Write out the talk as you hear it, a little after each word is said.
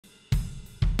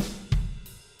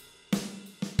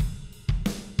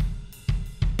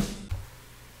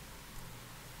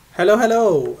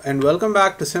Hello, and welcome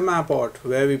back to Sim Airport,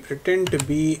 where we pretend to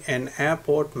be an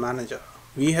airport manager.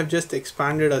 We have just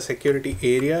expanded our security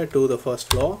area to the first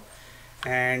floor,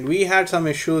 and we had some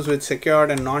issues with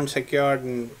secured and non-secured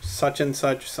and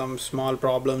such, some small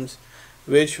problems,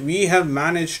 which we have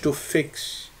managed to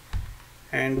fix.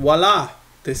 And voila,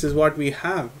 this is what we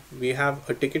have. We have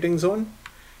a ticketing zone,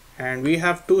 and we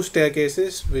have two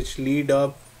staircases which lead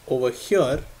up over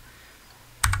here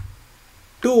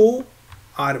to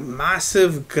our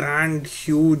massive, grand,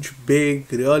 huge,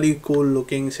 big, really cool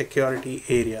looking security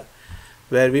area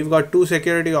where we've got two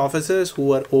security officers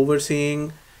who are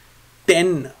overseeing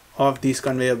 10 of these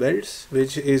conveyor belts,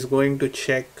 which is going to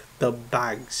check the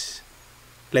bags,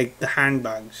 like the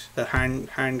handbags, the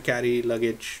hand carry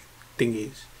luggage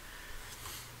thingies.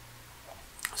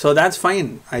 So that's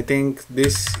fine. I think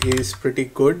this is pretty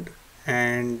good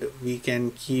and we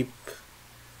can keep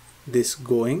this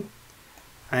going.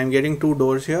 I am getting two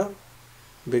doors here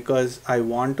because I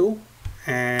want to,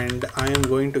 and I am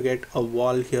going to get a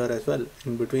wall here as well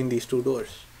in between these two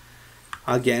doors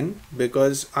again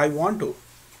because I want to.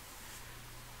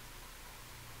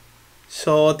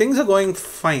 So things are going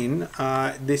fine.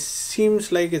 This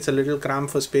seems like it's a little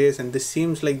cramped for space, and this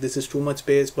seems like this is too much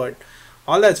space, but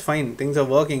all that's fine. Things are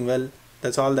working well.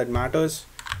 That's all that matters.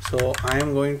 So I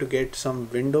am going to get some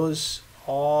windows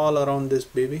all around this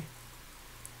baby,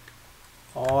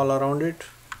 all around it,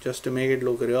 just to make it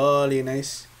look really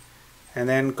nice, and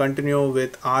then continue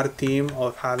with our theme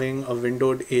of having a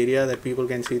windowed area that people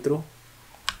can see through.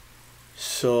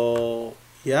 So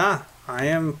yeah, I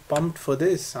am pumped for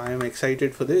this. I am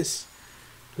excited for this.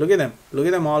 Look at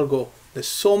them all go. There's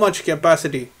so much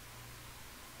capacity.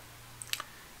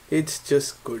 It's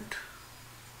just good.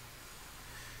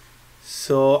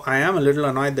 So I am a little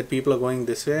annoyed that people are going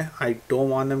this way. I don't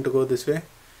want them to go this way.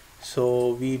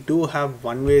 So we do have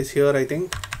one ways here, I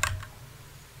think.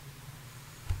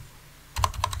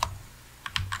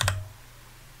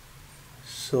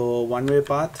 So one-way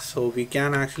path, so we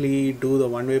can actually do the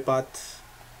one-way path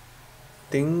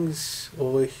things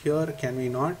over here. Can we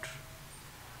not?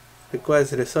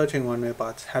 Requires researching one-way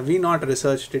paths. Have we not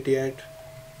researched it yet?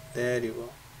 There you go.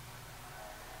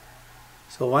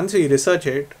 So once we research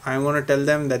it, I'm going to tell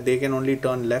them that they can only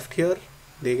turn left here,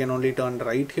 they can only turn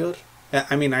right here.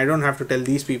 I mean, I don't have to tell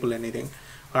these people anything.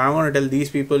 I'm going to tell these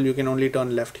people you can only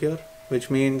turn left here, which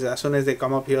means as soon as they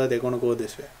come up here, they're going to go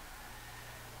this way.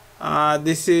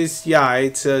 This is, yeah,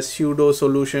 it's a pseudo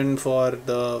solution for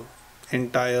the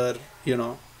entire,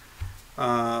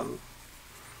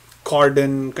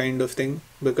 cordon kind of thing,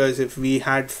 because if we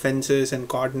had fences and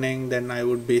cordoning, then I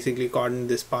would basically cordon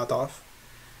this path off.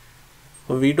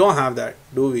 But we don't have that,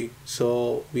 do we?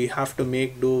 So we have to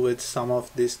make do with some of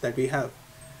this that we have.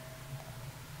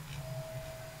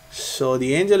 So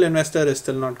the angel investor is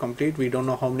still not complete. We don't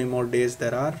know how many more days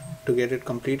there are to get it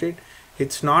completed.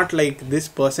 It's not like this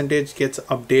percentage gets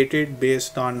updated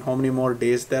based on how many more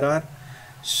days there are.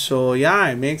 So yeah,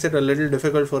 it makes it a little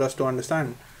difficult for us to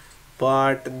understand,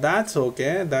 but that's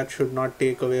okay. That should not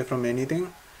take away from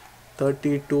anything.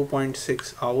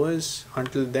 32.6 hours.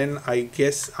 Until then, I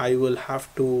guess I will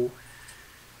have to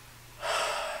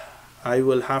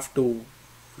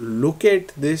look at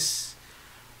this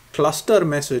cluster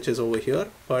mess which is over here,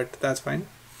 but that's fine.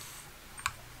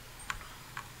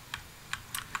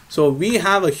 So we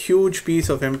have a huge piece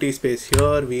of empty space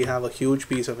here, we have a huge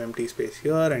piece of empty space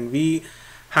here, and we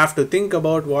have to think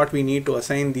about what we need to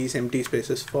assign these empty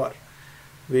spaces for,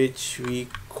 which we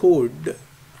could,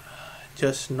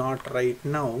 just not right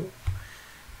now.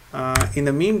 In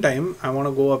the meantime, I want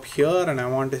to go up here and I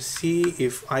want to see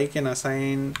if I can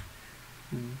assign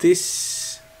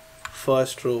this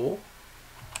first row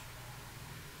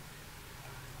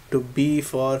to be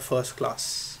for first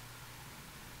class.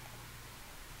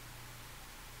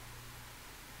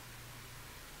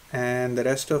 And the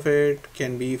rest of it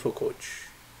can be for coach,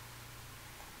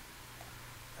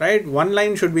 right? One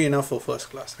line should be enough for first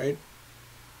class, right?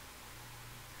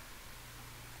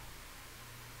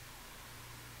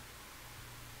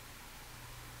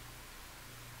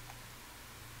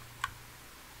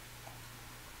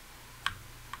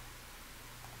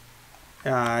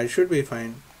 Yeah, it should be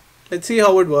fine. Let's see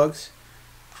how it works.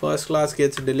 First class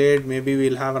gets delayed, maybe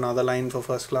we'll have another line for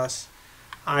first class.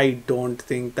 I don't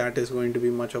think that is going to be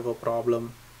much of a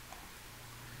problem.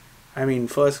 I mean,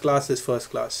 first class is first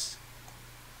class.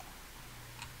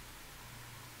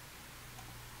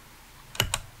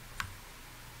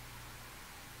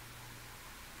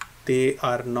 They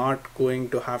are not going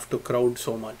to have to crowd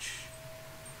so much.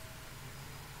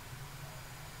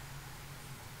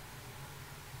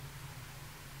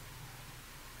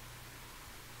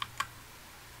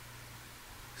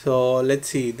 So let's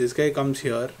see, this guy comes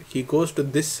here, he goes to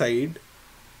this side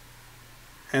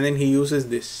and then he uses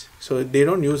this. So they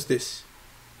don't use this,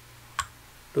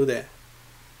 do they?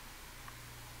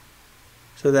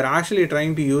 So they're actually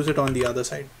trying to use it on the other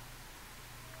side.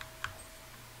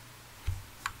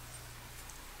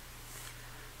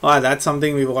 That's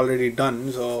something we've already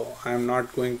done, so I'm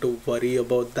not going to worry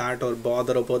about that or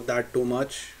bother about that too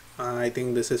much. I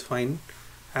think this is fine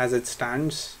as it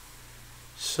stands.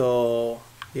 So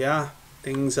yeah,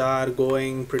 things are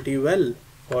going pretty well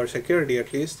for security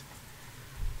at least.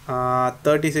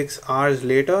 36 hours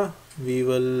later, we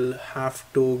will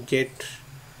have to get...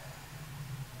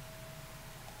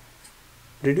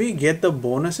 Did we get the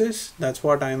bonuses? That's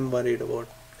what I'm worried about.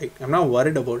 Like, I'm not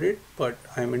worried about it, but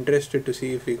I'm interested to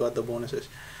see if we got the bonuses.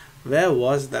 Where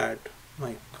was that?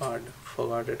 My god,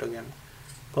 forgot it again.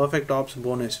 Perfect ops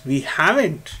bonus. We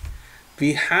haven't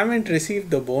received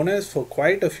the bonus for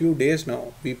quite a few days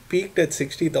now. We peaked at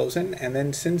 60,000 and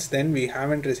then since then we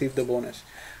haven't received the bonus.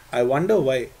 I wonder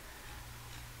why.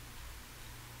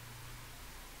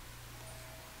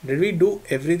 Did we do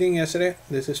everything yesterday?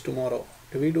 This is tomorrow.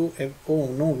 Did we do... Oh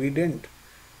no, we didn't.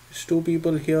 There's 2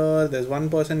 people here. There's 1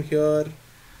 person here.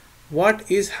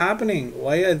 What is happening?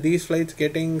 Why are these flights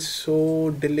getting so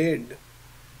delayed?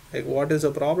 Like, what is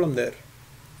the problem there?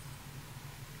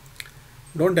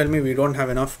 Don't tell me we don't have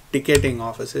enough ticketing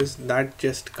offices. That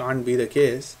just can't be the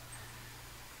case.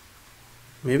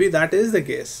 Maybe that is the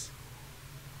case.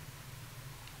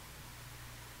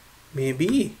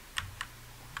 Maybe.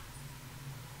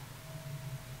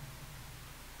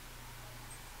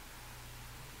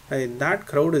 That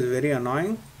crowd is very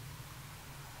annoying.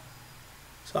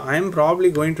 So I'm probably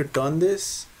going to turn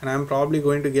this and I'm probably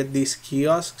going to get these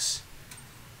kiosks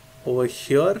over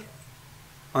here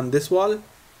on this wall.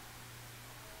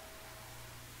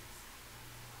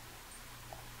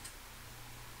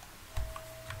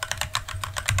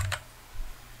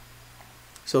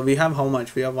 So we have how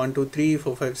much? We have 1, 2, 3,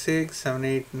 4, 5, 6, 7,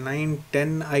 8, 9,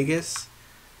 10 I guess.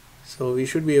 So we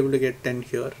should be able to get 10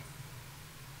 here.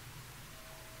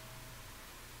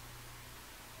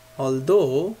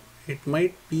 Although it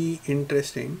might be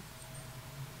interesting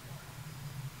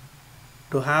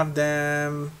to have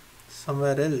them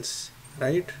somewhere else,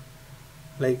 right?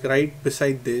 Like right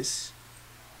beside this,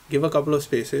 give a couple of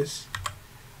spaces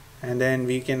and then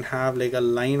we can have like a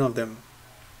line of them.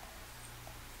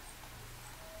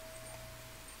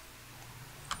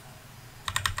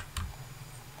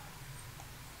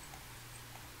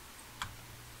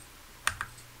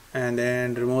 And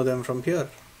then remove them from here.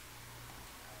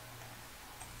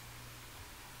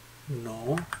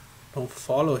 No, don't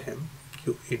follow him,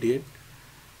 you idiot.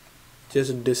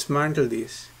 Just dismantle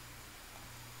these.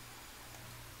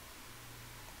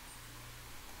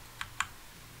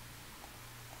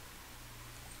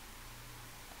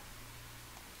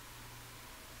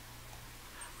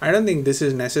 I don't think this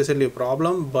is necessarily a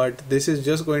problem, but this is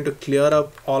just going to clear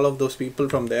up all of those people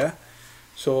from there.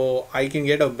 So I can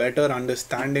get a better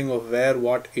understanding of where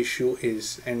what issue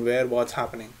is and where what's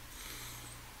happening.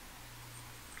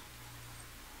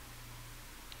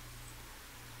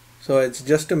 So it's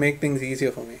just to make things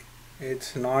easier for me.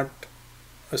 It's not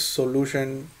a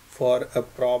solution for a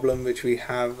problem which we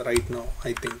have right now,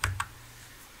 I think.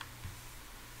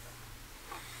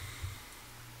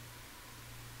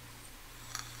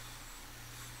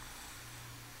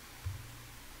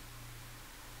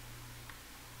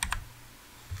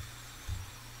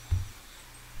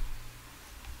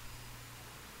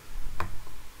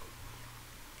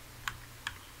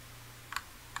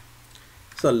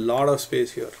 It's a lot of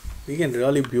space here. We can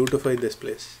really beautify this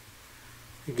place.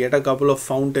 Get a couple of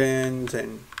fountains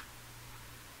and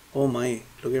oh my,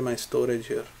 look at my storage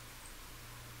here.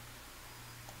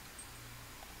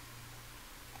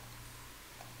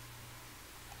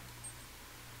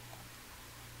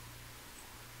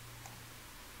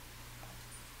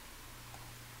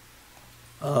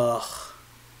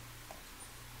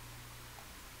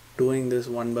 Doing this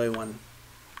one by one.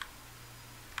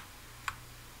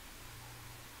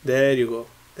 There you go.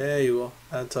 There you go.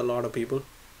 That's a lot of people.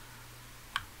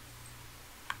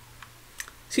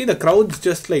 See, the crowds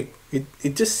just like,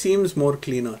 it just seems more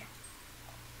cleaner.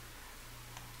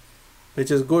 Which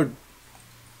is good.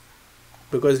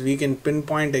 Because we can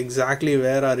pinpoint exactly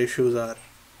where our issues are.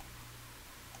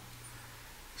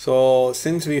 So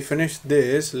since we finished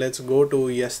this, let's go to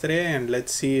yesterday and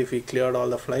let's see if we cleared all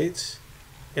the flights.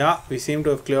 Yeah, we seem to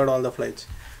have cleared all the flights.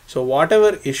 So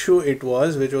whatever issue it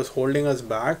was which was holding us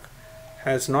back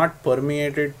has not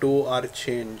permeated to our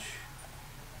change,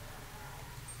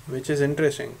 which is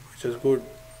interesting, which is good.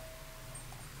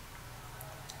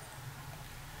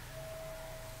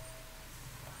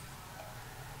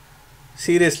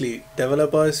 seriously,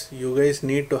 developers, you guys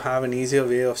need to have an easier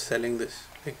way of selling this.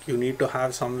 Like, you need to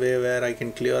have some way where I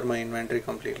can clear my inventory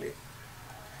completely.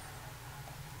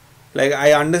 Like,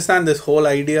 I understand this whole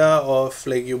idea of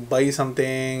like you buy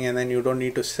something and then you don't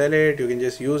need to sell it, you can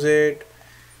just use it.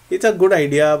 It's a good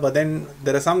idea, but then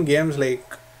there are some games, like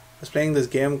I was playing this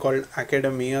game called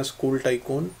Academia School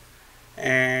Tycoon,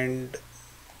 and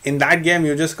in that game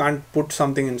you just can't put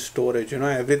something in storage,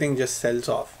 everything just sells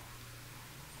off.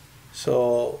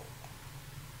 So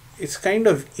it's kind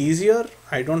of easier.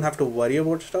 I don't have to worry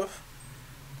about stuff.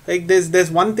 Like,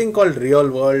 there's one thing called real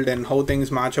world and how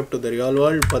things match up to the real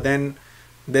world, but then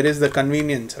there is the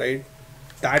convenience, right?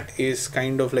 That is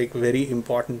kind of like very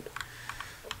important,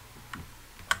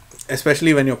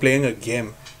 especially when you're playing a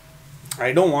game.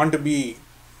 I don't want to be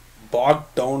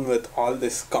bogged down with all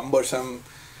this cumbersome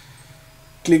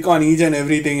click on each and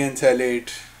everything and sell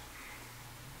it,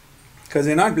 because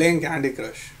we're not playing Candy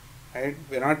Crush, right?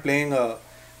 We're not playing a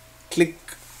click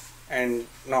and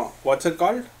no, what's it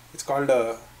called? It's called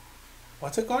a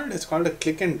It's called a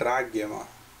click and drag game.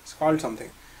 It's called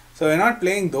something. So we're not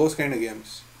playing those kind of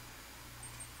games.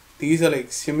 These are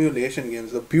like simulation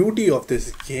games. The beauty of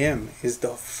this game is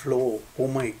the flow. Oh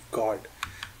my god,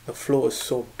 the flow is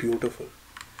so beautiful.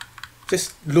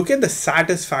 Just look at the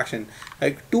satisfaction.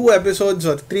 Like 2 episodes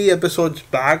or 3 episodes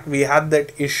back, we had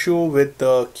that issue with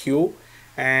the queue,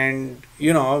 and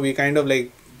we kind of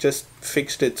like just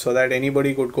fixed it so that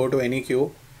anybody could go to any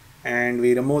queue, and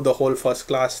we removed the whole first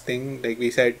class thing. Like, we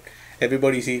said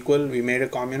everybody's equal, we made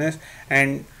it communist,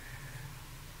 and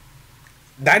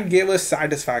that gave us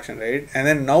satisfaction, right? And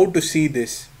then now to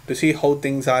see how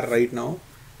things are right now,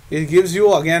 it gives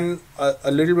you again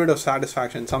a little bit of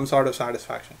satisfaction, some sort of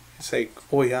satisfaction. It's like,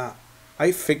 oh yeah,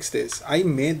 I fixed this, I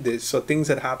made this, so things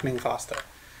are happening faster.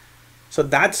 So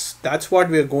that's what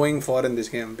we're going for in this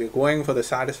game. We're going for the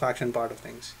satisfaction part of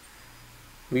things.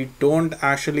 We don't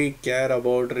actually care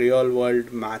about real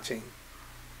world matching,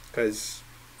 because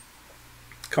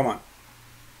come on,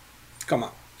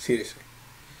 seriously.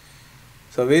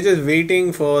 So we're just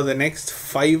waiting for the next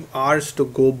 5 hours to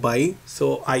go by.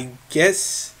 So I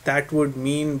guess that would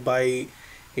mean by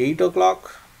 8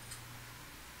 o'clock.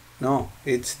 No,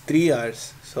 it's 3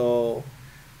 hours. So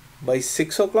by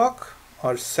 6 o'clock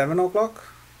or 7 o'clock,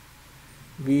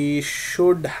 we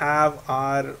should have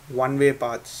our one-way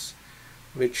paths,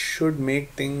 which should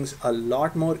make things a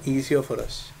lot more easier for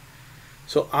us.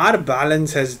 So our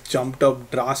balance has jumped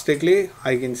up drastically.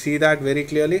 I can see that very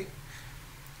clearly.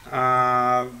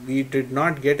 We did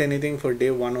not get anything for day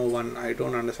 101. I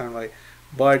don't understand why,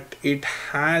 but it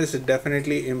has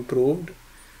definitely improved.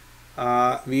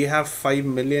 We have 5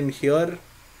 million here.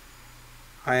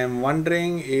 I am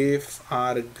wondering if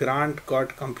our grant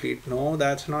got complete. No,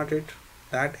 that's not it.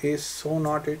 That is so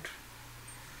not it.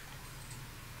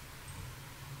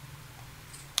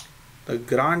 The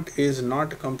grant is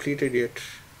not completed yet.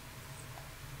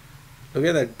 Look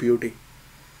at that beauty.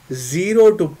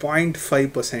 0 to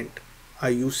 0.5%. Are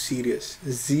you serious?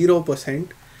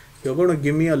 0%? You're going to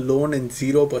give me a loan in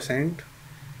 0%?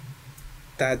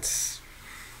 That's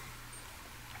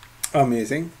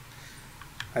amazing.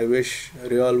 I wish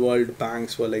real world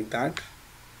banks were like that.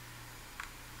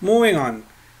 Moving on.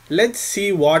 Let's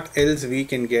see what else we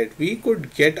can get. We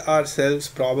could get ourselves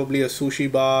probably a sushi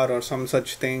bar or some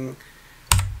such thing.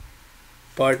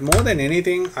 But more than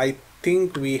anything, I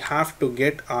think we have to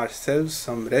get ourselves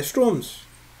some restrooms.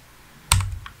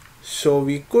 So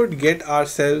we could get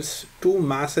ourselves 2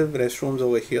 massive restrooms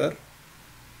over here,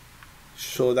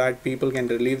 so that people can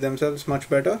relieve themselves much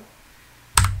better.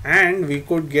 And we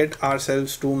could get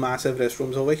ourselves 2 massive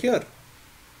restrooms over here.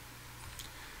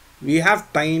 We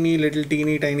have teeny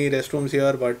tiny restrooms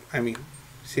here, but I mean,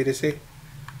 seriously,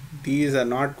 these are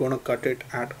not going to cut it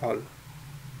at all.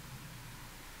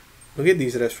 Look at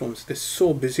these restrooms. They're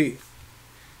so busy.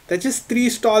 There's just 3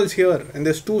 stalls here, and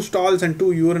there's 2 stalls and 2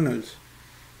 urinals.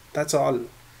 That's all.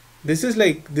 This is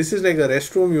like a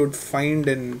restroom you'd find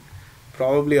in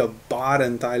probably a bar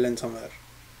in Thailand somewhere.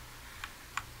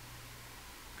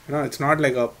 It's not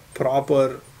like a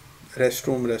proper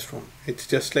restroom. It's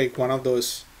just like one of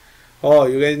those, oh,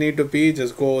 you guys need to pee,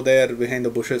 just go there behind the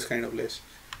bushes kind of place.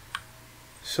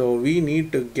 So we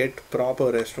need to get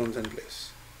proper restrooms in place.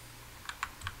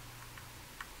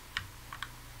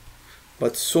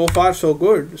 But so far so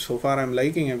good. So far I'm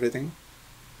liking everything.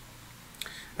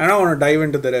 I don't want to dive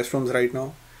into the restrooms right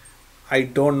now. I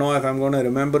don't know if I'm going to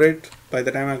remember it by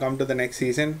the time I come to the next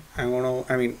season. By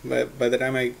the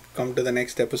time I come to the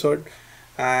next episode,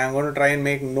 I'm going to try and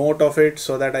make note of it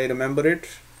so that I remember it.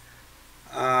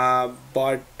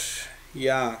 But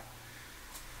yeah,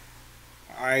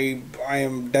 I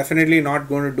am definitely not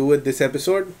going to do it this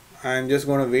episode. I'm just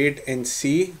going to wait and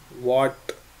see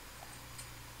what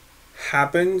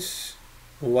happens,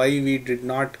 why we did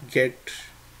not get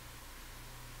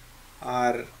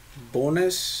our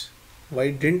bonus. Why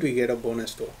didn't we get a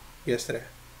bonus though yesterday?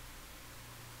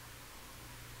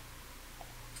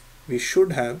 We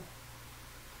should have.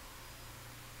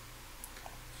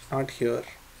 Not here.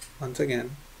 Once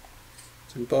again,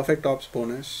 it's in perfect ops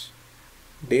bonus.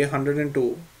 Day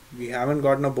 102, we haven't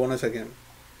gotten a bonus again.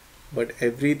 But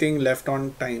everything left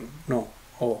on time. No.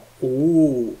 Oh.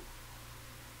 Ooh.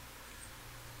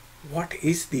 What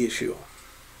is the issue?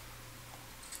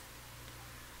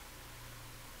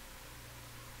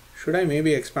 Should I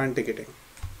maybe expand ticketing?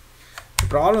 The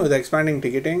problem with expanding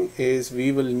ticketing is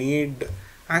we will need,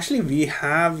 actually we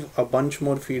have a bunch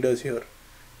more feeders here.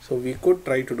 So we could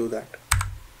try to do that.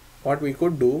 What we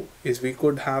could do is we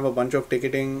could have a bunch of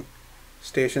ticketing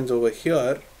stations over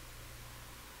here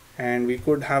and we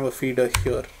could have a feeder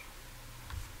here.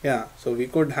 Yeah, so we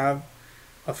could have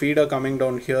a feeder coming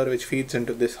down here which feeds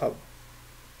into this hub.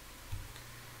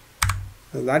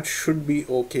 So that should be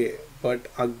okay. But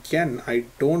again, I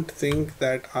don't think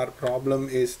that our problem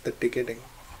is the ticketing.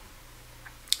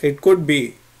 It could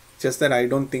be, just that I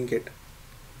don't think it.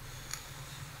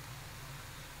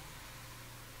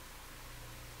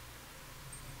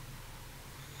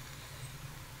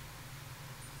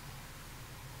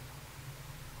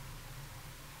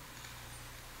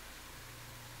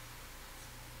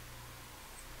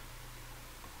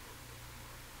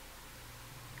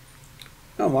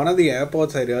 Now, one of the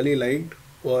airports I really liked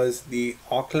was the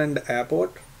Auckland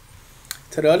airport.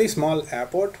 It's a really small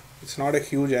airport. It's not a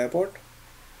huge airport.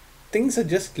 Things are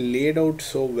just laid out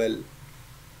so well.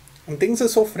 And things are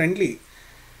so friendly.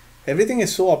 Everything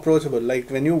is so approachable. Like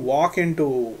when you walk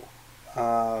into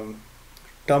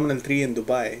Terminal 3 in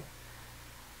Dubai,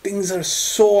 things are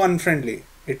so unfriendly.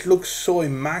 It looks so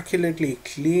immaculately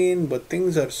clean, but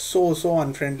things are so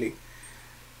unfriendly.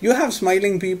 You have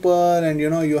smiling people and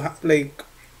you have like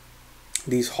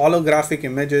these holographic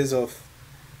images of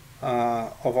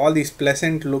all these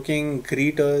pleasant looking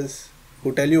greeters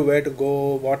who tell you where to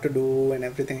go, what to do and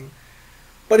everything.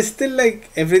 But it's still like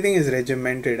everything is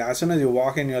regimented. As soon as you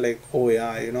walk in, you're like, oh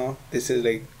yeah, this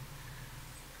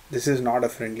is not a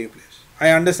friendly place.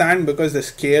 I understand because the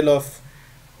scale of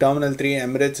Terminal 3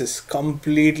 Emirates is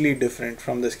completely different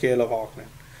from the scale of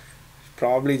Auckland. It's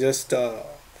probably just a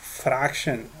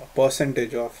fraction, a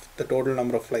percentage of the total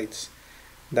number of flights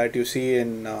that you see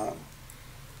in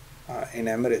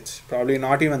Emirates. Probably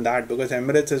not even that, because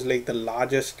Emirates is like the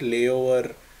largest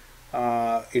layover.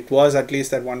 It was, at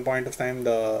least at one point of time,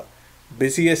 the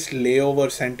busiest layover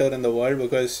center in the world,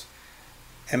 because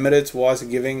Emirates was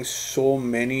giving so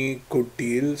many good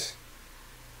deals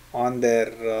on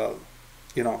their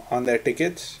on their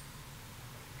tickets,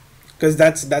 because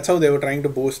that's how they were trying to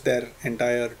boost their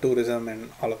entire tourism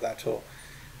and all of that. So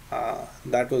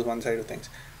that was one side of things.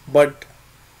 But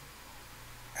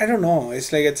I don't know,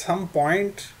 it's like at some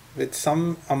point with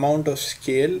some amount of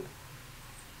scale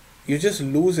you just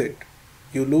lose it.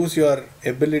 You lose your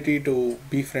ability to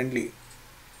be friendly,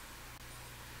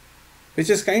 which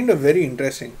is kind of very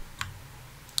interesting.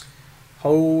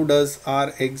 How does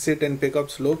our exit and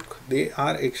pickups look? They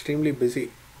are extremely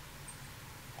busy.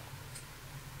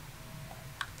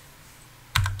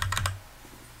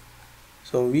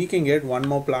 So we can get one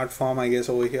more platform, I guess,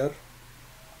 over here.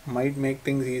 Might make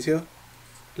things easier.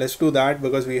 Let's do that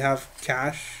because we have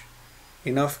cash,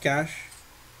 enough cash.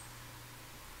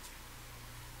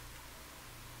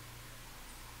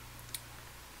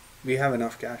 We have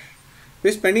enough cash.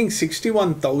 We're spending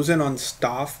 61,000 on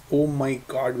staff. Oh my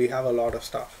god, we have a lot of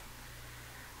staff.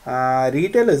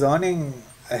 Retail is earning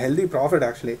a healthy profit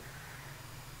actually.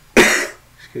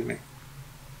 Excuse me.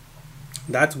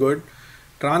 That's good.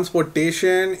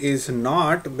 Transportation is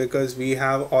not, because we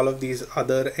have all of these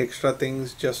other extra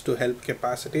things just to help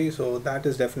capacity. So that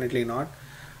is definitely not.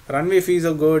 Runway fees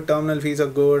are good. Terminal fees are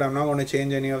good. I'm not going to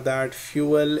change any of that.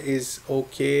 Fuel is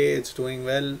okay. It's doing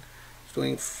well. It's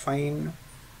doing fine.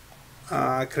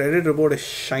 Credit report is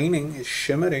shining, is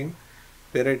shimmering.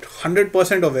 We're at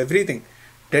 100% of everything.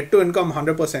 Debt to income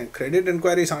 100%. Credit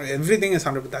inquiries, everything is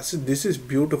 100%. This is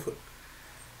beautiful.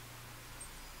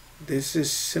 This is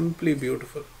simply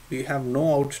beautiful. We have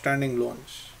no outstanding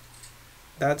loans.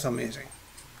 That's amazing.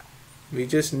 We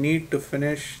just need to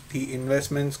finish the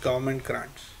investments government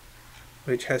grants,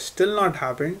 which has still not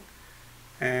happened.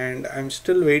 And I'm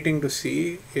still waiting to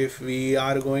see if we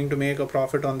are going to make a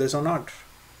profit on this or not.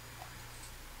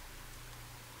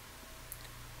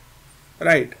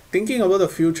 Right, thinking about the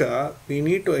future, we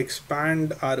need to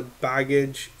expand our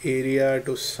baggage area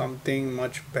to something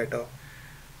much better,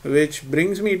 which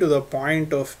brings me to the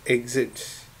point of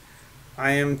exits.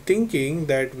 I am thinking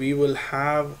that we will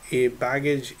have a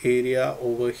baggage area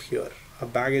over here, a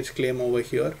baggage claim over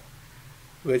here,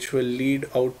 which will lead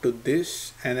out to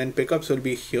this, and then pickups will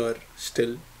be here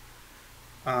still.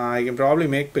 I can probably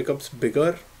make pickups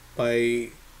bigger by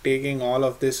taking all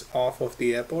of this off of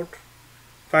the airport.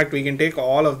 In fact, we can take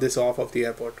all of this off of the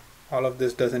airport. All of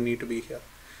this doesn't need to be here.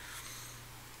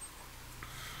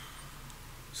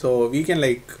 So we can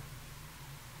like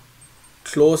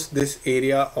close this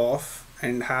area off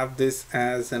and have this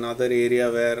as another area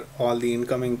where all the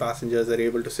incoming passengers are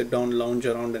able to sit down, lounge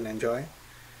around and enjoy.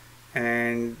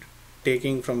 And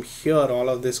taking from here, all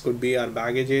of this could be our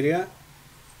baggage area,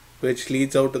 which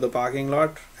leads out to the parking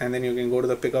lot, and then you can go to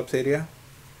the pickups area.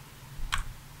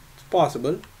 It's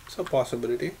possible. It's a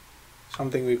possibility,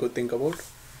 something we could think about.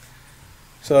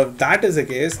 So if that is the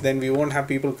case, then we won't have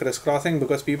people crisscrossing,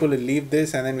 because people will leave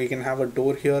this and then we can have a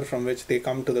door here from which they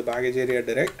come to the baggage area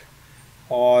direct,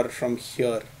 or from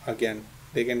here again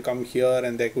they can come here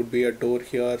and there could be a door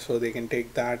here, so they can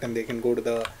take that and they can go to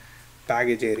the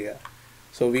baggage area.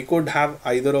 So we could have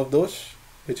either of those,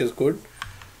 which is good.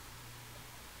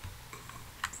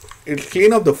 It'll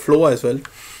clean up the flow as well.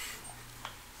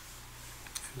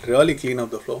 Really clean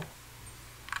up the flow,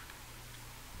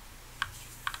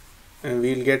 and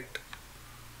we'll get,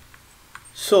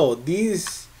 so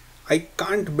these, I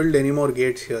can't build any more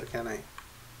gates here, can I?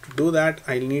 To do that,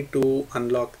 I'll need to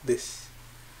unlock this.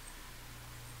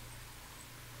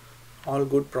 All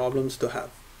good problems to have.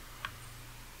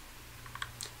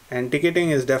 And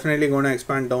ticketing is definitely going to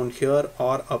expand down here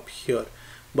or up here,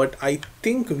 but I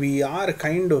think we are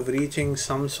kind of reaching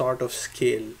some sort of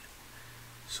scale.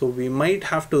 So we might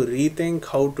have to rethink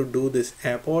how to do this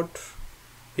airport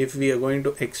if we are going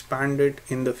to expand it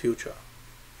in the future.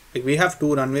 Like, we have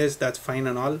 2 runways, that's fine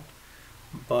and all,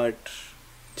 but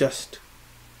just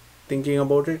thinking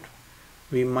about it,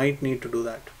 we might need to do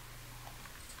that.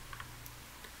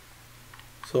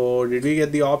 So did we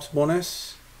get the ops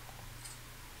bonus?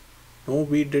 No,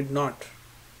 we did not.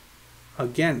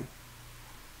 Again,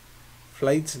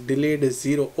 flights delayed is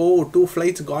 0. Oh, 2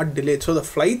 flights got delayed. So the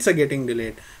flights are getting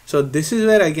delayed. So this is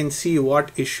where I can see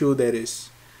what issue there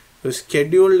is. It was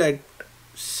scheduled at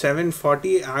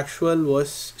 7:40, actual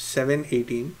was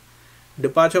 7:18.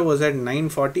 Departure was at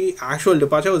 9:40, actual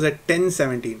departure was at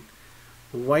 10:17.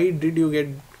 Why did you get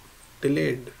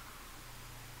delayed?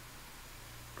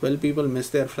 12 people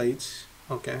missed their flights.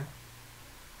 Okay.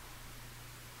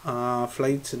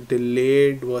 Flights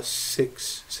delayed was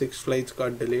 6. 6 flights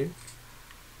got delayed.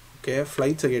 Okay,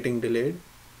 flights are getting delayed.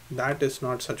 That is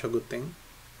not such a good thing.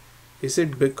 Is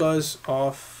it because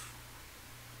of,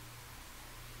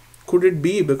 could it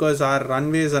be because our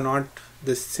runways are not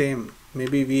the same?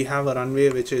 Maybe we have a runway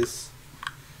which is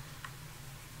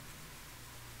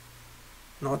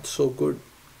not so good.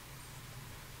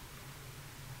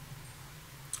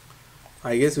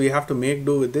 I guess we have to make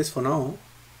do with this for now.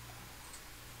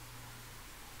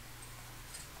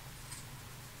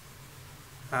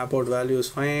 Airport value is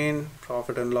fine,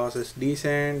 profit and loss is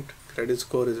decent, credit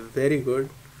score is very good,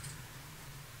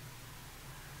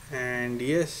 and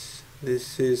yes,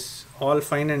 this is all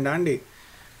fine and dandy.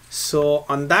 So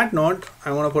on that note,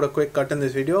 I want to put a quick cut in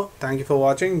this video. Thank you for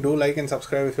watching. Do like and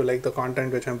subscribe if you like the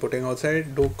content which I'm putting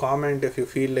outside. Do comment if you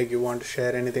feel like you want to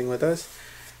share anything with us,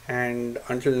 and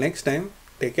until next time,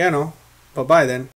 take care now. Bye bye then.